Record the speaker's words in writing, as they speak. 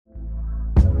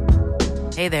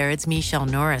Hey there, it's Michelle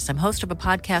Norris. I'm host of a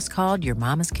podcast called Your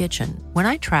Mama's Kitchen. When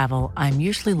I travel, I'm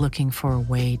usually looking for a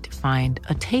way to find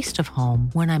a taste of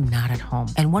home when I'm not at home.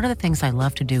 And one of the things I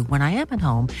love to do when I am at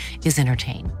home is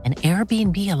entertain. And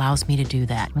Airbnb allows me to do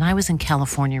that. When I was in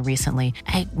California recently,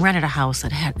 I rented a house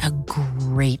that had a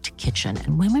great kitchen.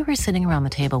 And when we were sitting around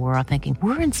the table, we were all thinking,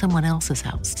 we're in someone else's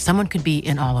house. Someone could be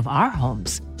in all of our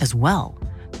homes as well.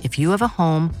 If you have a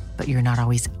home, but you're not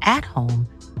always at home,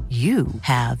 you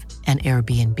have an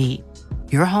Airbnb.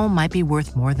 Your home might be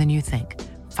worth more than you think.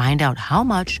 Find out how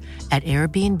much at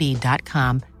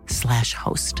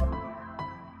airbnb.com/host.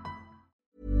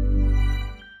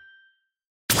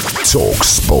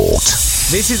 talkSPORT.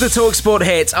 This is the talkSPORT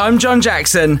hit. I'm John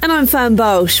Jackson. And I'm Fern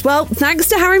Bosch. Well, thanks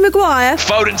to Harry Maguire.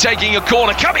 Foden taking a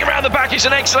corner, coming around the back, it's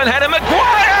an excellent header.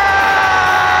 Maguire!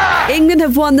 England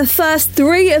have won the first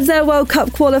 3 of their World Cup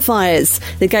qualifiers.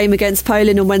 The game against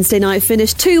Poland on Wednesday night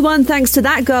finished 2-1 thanks to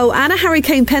that goal and a Harry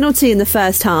Kane penalty in the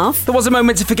first half. There was a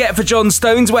moment to forget for John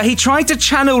Stones where he tried to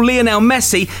channel Lionel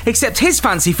Messi, except his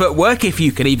fancy footwork, if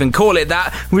you can even call it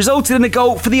that, resulted in a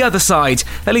goal for the other side.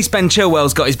 At least Ben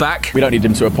Chilwell's got his back. We don't need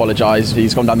him to apologise.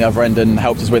 He's gone down the other end and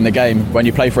helped us win the game. When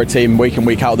you play for a team week in,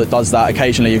 week out that does that,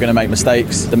 occasionally you're going to make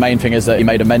mistakes. The main thing is that he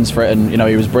made amends for it and,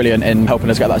 he was brilliant in helping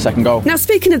us get that second goal. Now,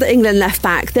 speaking of the England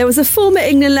left-back, there was a former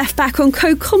England left-back on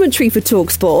co-commentary for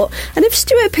talkSPORT, and if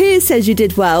Stuart Pearce says you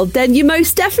did well, then you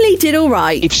most definitely did all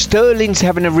right. If Sterling's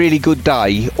having a really good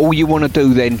day, all you want to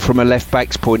do then from a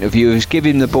left-back's point of view is give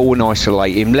him the ball and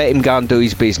isolate him, let him go and do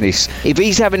his business. If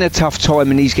he's having a tough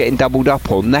time and he's getting doubled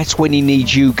up on, that's when he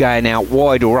needs you going out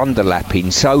wide or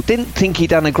underlapping, so didn't think he'd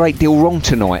done a great deal wrong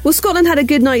tonight. Well, Scotland had a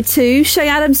good night too. Shea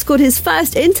Adams scored his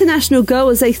first international goal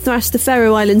as they thrashed the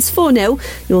Faroe Islands 4-0.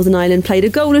 Northern Ireland played a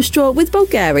goalless draw with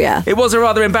Bulgaria. It was a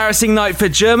rather embarrassing night for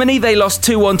Germany. They lost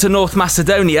 2-1 to North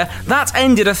Macedonia. That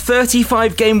ended a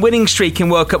 35-game winning streak in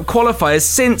World Cup qualifiers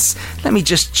since, let me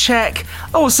just check,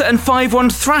 a 5-1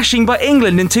 thrashing by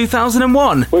England in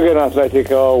 2001. Wigan Athletic.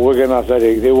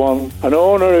 They want an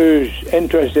owner who's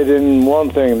interested in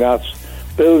one thing, that's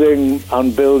building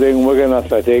and building Wigan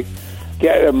Athletic,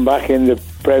 get them back in the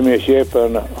Premiership,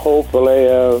 and hopefully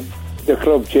the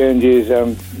club changes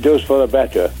and does for the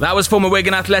better. That was former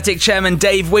Wigan Athletic chairman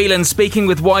Dave Whelan speaking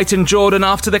with White and Jordan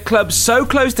after the club so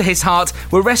close to his heart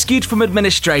were rescued from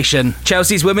administration.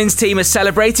 Chelsea's women's team is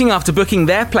celebrating after booking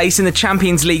their place in the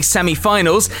Champions League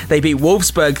semi-finals. They beat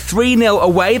Wolfsburg 3-0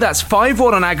 away, that's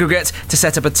 5-1 on aggregate, to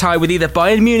set up a tie with either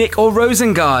Bayern Munich or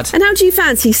Rosengard. And how do you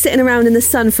fancy sitting around in the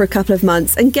sun for a couple of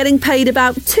months and getting paid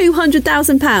about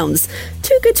 £200,000?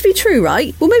 Too good to be true,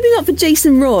 right? Well, maybe not for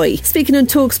Jason Roy. Speaking on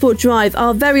talkSPORT Drive,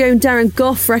 our very own Darren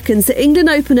Gough reckons the England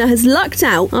opener has lucked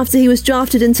out after he was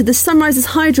drafted into the Sunrisers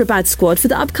Hyderabad squad for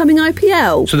the upcoming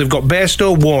IPL. So they've got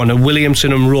Bairstow, Warner,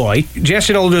 Williamson and Roy.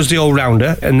 Jason Alder's the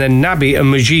all-rounder, and then Naby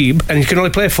and Majib, and he can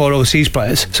only play 4 overseas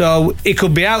players. So he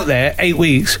could be out there 8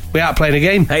 weeks without playing a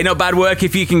game. Hey, not bad work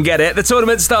if you can get it. The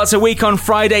tournament starts a week on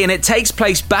Friday and it takes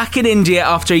place back in India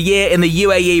after a year in the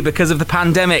UAE because of the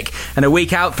pandemic. And a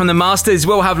week out from the Masters,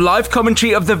 we'll have live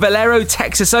commentary of the Valero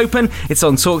Texas Open. It's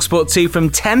on talkSPORT 2 from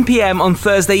 10 p.m. on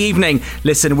Thursday evening.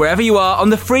 Listen wherever you are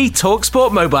on the free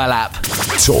talkSPORT mobile app.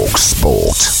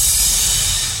 talkSPORT.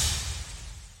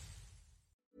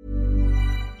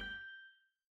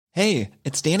 Hey,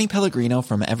 it's Danny Pellegrino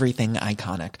from Everything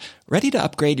Iconic. Ready to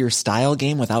upgrade your style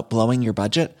game without blowing your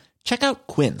budget? Check out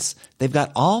Quince. They've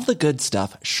got all the good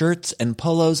stuff, shirts and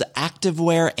polos,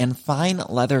 activewear, and fine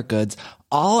leather goods,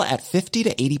 all at 50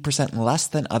 to 80% less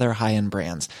than other high-end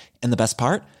brands. And the best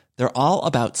part? They're all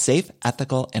about safe,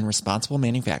 ethical, and responsible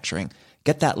manufacturing.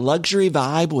 Get that luxury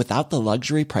vibe without the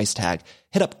luxury price tag.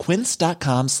 Hit up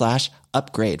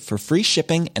quince.com/upgrade for free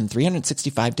shipping and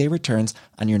 365-day returns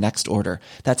on your next order.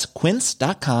 That's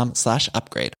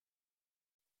quince.com/upgrade.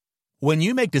 When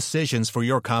you make decisions for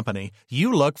your company,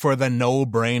 you look for the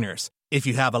no-brainers. If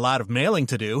you have a lot of mailing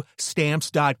to do,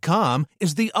 Stamps.com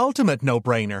is the ultimate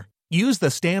no-brainer. Use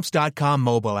the Stamps.com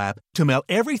mobile app to mail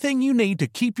everything you need to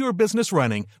keep your business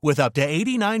running with up to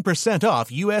 89%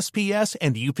 off USPS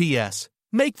and UPS.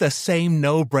 Make the same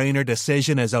no-brainer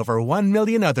decision as over 1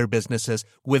 million other businesses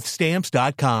with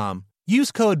Stamps.com.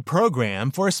 Use code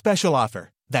PROGRAM for a special offer.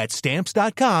 That's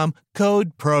Stamps.com,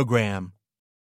 code PROGRAM.